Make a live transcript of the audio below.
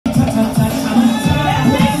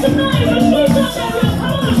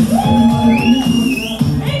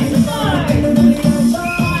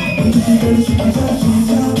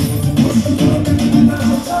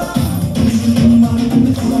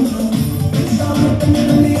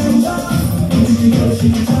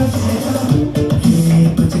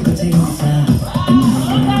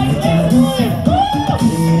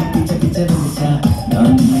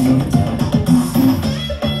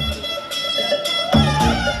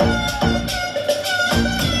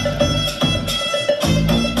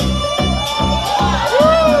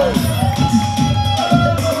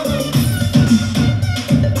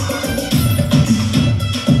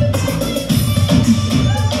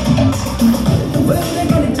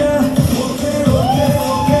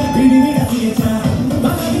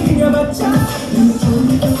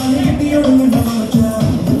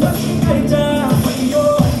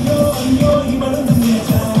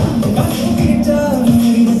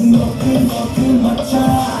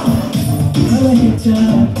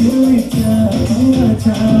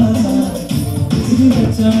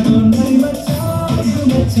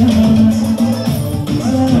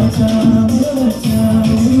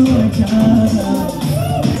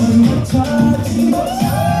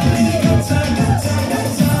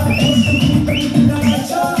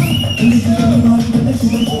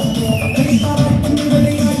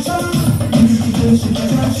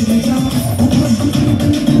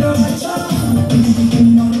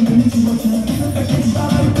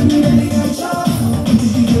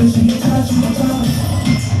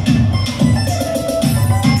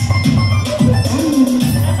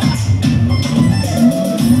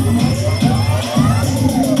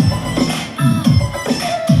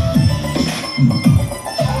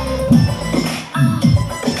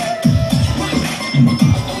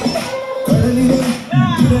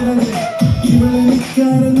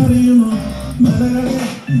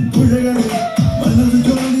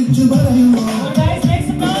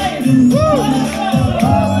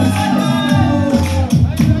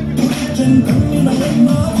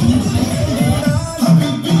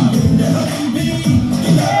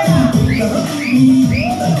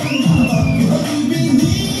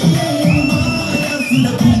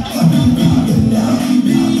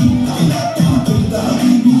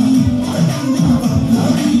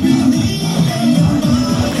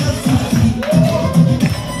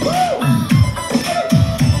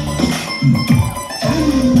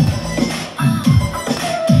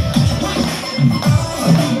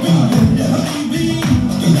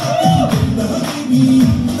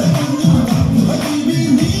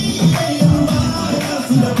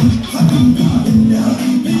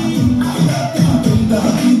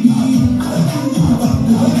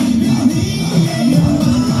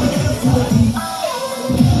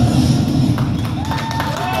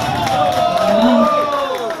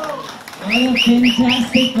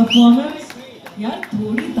Fantastic performance. यार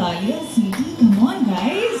थोड़ी तालियां सीटी. Come on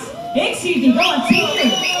guys. एक सीटी. Come on,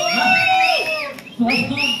 perfect.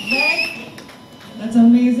 That's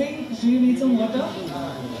amazing. Do you need some water?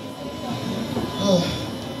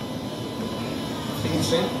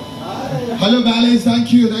 Hello ballets,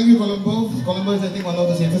 thank you Colombo. Colombo is I think one of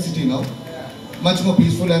the safest city now. Much more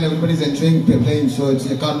peaceful and everybody's enjoying playing, so I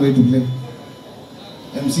can't wait to play.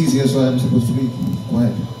 MC's here, so I'm supposed to be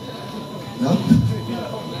quiet. No?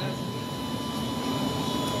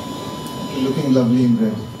 You're looking lovely in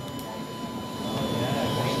red.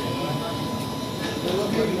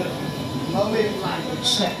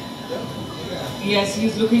 Yes,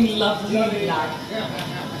 he's looking lovely in black.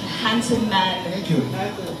 Handsome man. Thank you.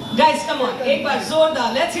 Guys, come on. Ek baar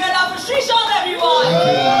zordar. Let's hear it out for SREESANTH, everyone.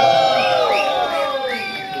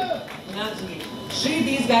 Lovely. Shri,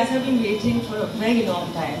 these guys have been waiting for a very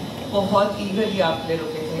long time. बहुत eagerly आप ले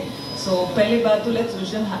रुके थे. So पहले बात तो let's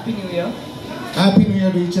wish them Happy New Year. Happy New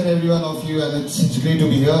Year to each and every one of you, and it's great to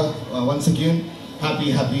be here once again.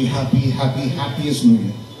 Happiest New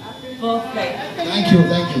Year. Perfect. Thank you.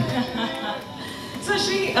 So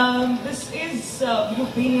Shri, this is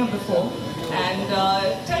you've been here before, and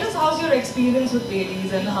tell us how's your experience with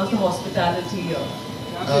Baileys and how's the hospitality here?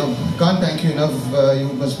 Can't thank you enough.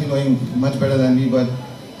 You must be knowing much better than me, but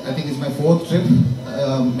I think it's my 4th trip.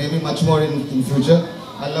 Maybe much more in future.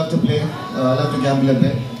 I love to play. I love to gamble a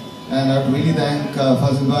bit, and I have to really thank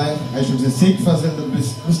Fazil Bhai. I should say Sikh Fazil,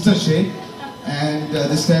 Mr. Sheikh. And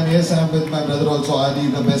this time, yes, I'm with my brother also, Adi,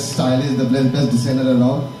 the best stylist, the best designer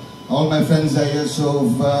around. All my friends are here, so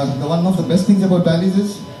one of the best things about Baileys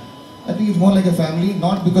is, I think it's more like a family,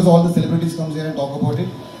 not because all the celebrities come here and talk about it,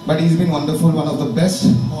 but he's been wonderful, one of the best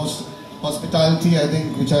hospitality, I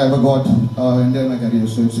think, which I ever got in my career,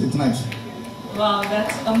 so it's nice. Wow,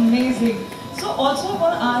 that's amazing. So also I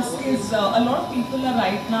want to ask is, a lot of people are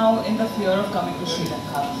right now in the fear of coming to Sri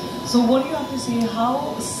Lanka. So what do you have to say,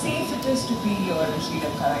 how safe it is to be here in Sri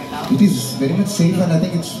Lanka right now? It is very much safe, and I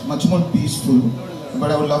think it's much more peaceful.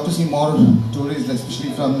 But I would love to see more tourists,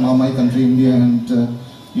 especially from my country, India. And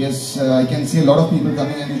yes, I can see a lot of people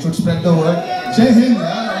coming, and you should spread the word. Jai Hind,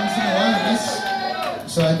 yeah, once in a while,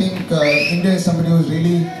 yes. So I think India is somebody who is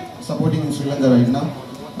really supporting Sri Lanka right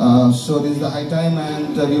now. So this is the high time,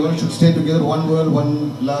 and we all should stay together. One world,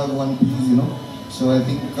 one love, one peace, you know. So I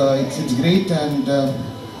think it's great, and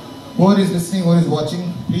whoever is listening, whoever is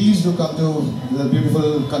watching, please do come to the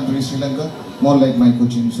beautiful country Sri Lanka. More like my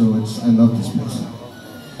Cochin, so I love this place.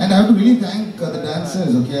 And I have to really thank the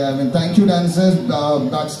dancers. Okay, I mean, thank you dancers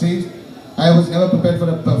backstage. I was never prepared for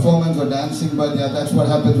a performance or dancing, but yeah, that's what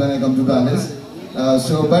happens when I come to Palace.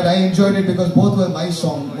 But I enjoyed it because both were my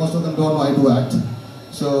song. Most of them don't know how to act.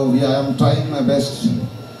 So yeah, I'm trying my best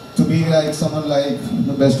to be like someone like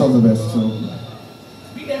the best of the best. So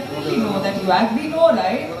we definitely know that you act. We know,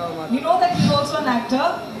 right? We know that you're also an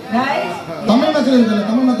actor, guys. Tamil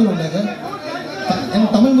Makal and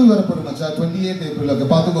Tamil movie vara podu macha 28th April okay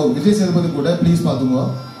paathuko Vijay Sethupathi kuda please paathuko.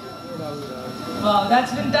 Wow,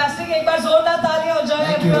 that's fantastic. Ek baar zordaar taaliyan ho jaye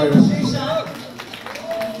everyone for Sreesant.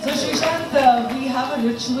 So Sreesant, we have a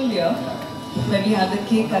ritual here when we have the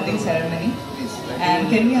cake cutting ceremony. And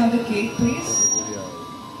can we have the cake, please?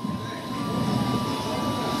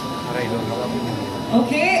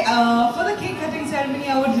 Okay, for the cake cutting ceremony,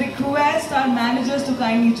 I would request our managers to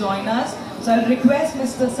kindly join us. So I'll request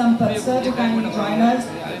Mr. Sampath sir to kindly join us.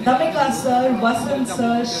 Damika sir, Vasant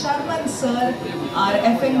sir, Sharman sir, our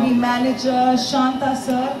F&B manager, Shanta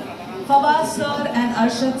sir, Fawaz sir and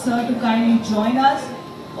Arshad sir to kindly join us.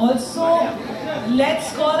 Also,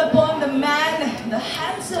 let's call upon the man, the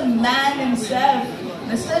handsome man himself,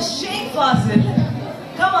 Mr. Sheikh Fazil.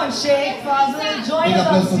 Come on, Sheikh Fazil, join us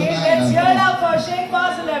on stage. Let's hear it up for Sheikh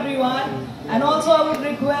Fazil, everyone. And also, I would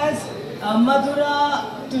request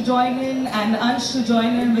Madhura to join in and Ansh to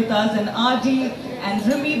join in with us, and Adi and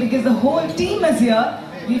Rimi, because the whole team is here.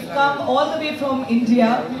 We've come all the way from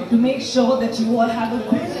India to make sure that you all have a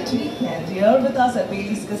great weekend here with us at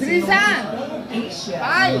Bailey's Casino,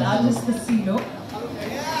 Asia's largest casino.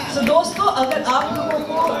 So दोस्तों, अगर आप लोगों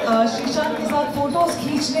को श्रीशांत के साथ photos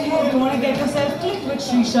खींचने हैं, if you want to get yourself clicked with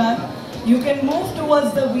Sreesant, you can move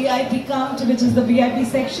towards the VIP counter, which is the VIP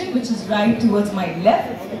section, which is right towards my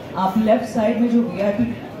left. आप left side में जो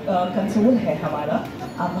VIP console है हमारा,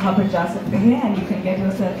 आप वहाँ पर जा सकते हैं, and you can get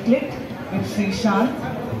yourself clicked with Sreesant.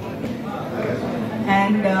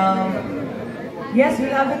 And yes, we'll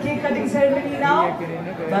have the cake cutting ceremony now.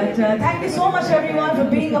 But thank you so much everyone for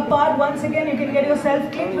being a part. Once again, you can get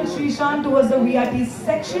yourself clicked with Sreesant towards the VIP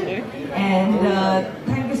section. And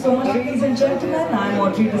thank you so much, ladies and gentlemen. I'm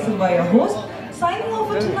Audrey De Silva, your host, signing off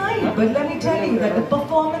for tonight. But let me tell you that the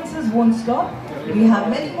performances won't stop. We have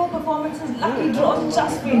many more performances, lucky draws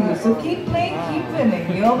just for you. So keep playing, keep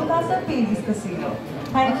winning. You're with us at Bailey's Casino.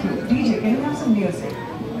 Thank you. DJ, can you have some music?